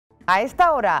A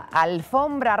esta hora,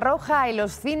 alfombra roja en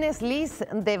los cines Lis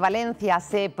de Valencia.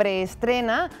 Se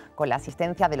preestrena, con la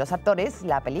asistencia de los actores,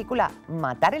 la película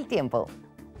Matar el Tiempo.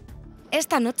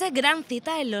 Esta noche, gran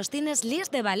cita en los cines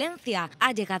Lis de Valencia.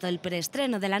 Ha llegado el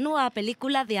preestreno de la nueva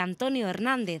película de Antonio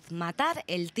Hernandez, Matar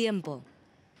el Tiempo.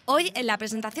 Hoy, en la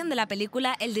presentación de la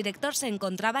película, el director se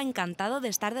encontraba encantado de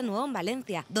estar de nuevo en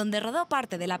Valencia, donde rodó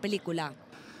parte de la película.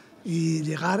 Y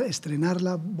llegar,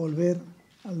 estrenarla, volver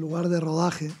al lugar de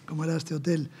rodaje, como era este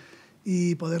hotel,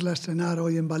 y poderla estrenar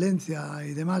hoy en Valencia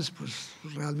y demás, pues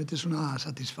realmente es una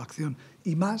satisfacción.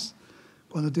 Y más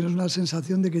cuando tienes una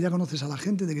sensación de que ya conoces a la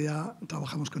gente, de que ya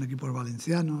trabajamos con equipos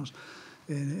valencianos.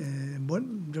 Bueno,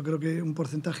 yo creo que un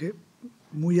porcentaje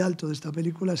muy alto de esta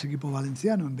película es equipo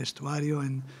valenciano, en vestuario,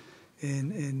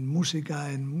 en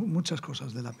música, en muchas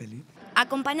cosas de la peli.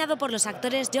 Acompañado por los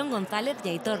actores John González y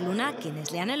Aitor Luna,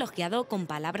 quienes le han elogiado con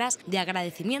palabras de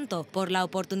agradecimiento por la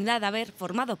oportunidad de haber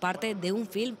formado parte de un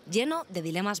film lleno de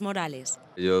dilemas morales.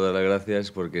 Yo doy las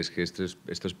gracias porque es que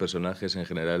estos personajes en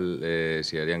general,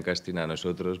 si harían casting a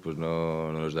nosotros, pues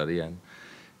no nos darían,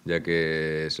 ya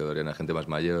que se lo darían a gente más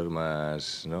mayor,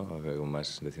 con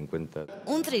más de 50.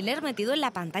 Un thriller metido en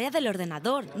la pantalla del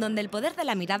ordenador, donde el poder de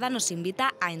la mirada nos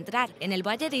invita a entrar en el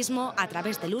voyerismo a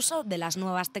través del uso de las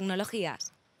nuevas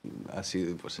tecnologías. Ha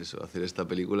sido, pues eso, hacer esta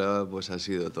película pues ha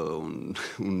sido todo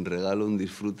un regalo, un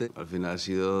disfrute. Al final ha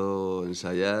sido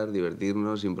ensayar,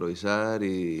 divertirnos, improvisar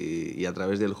y a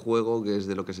través del juego, que es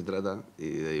de lo que se trata, y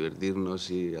de divertirnos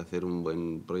y hacer un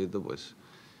buen proyecto, pues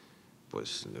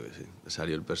yo qué sé,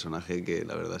 salió el personaje que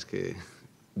la verdad es que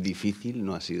difícil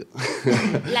no ha sido.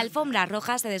 La alfombra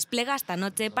roja se despliega esta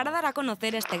noche para dar a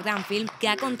conocer este gran film que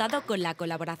ha contado con la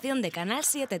colaboración de Canal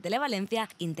 7 Televalencia,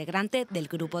 integrante del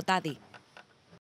grupo Tadi.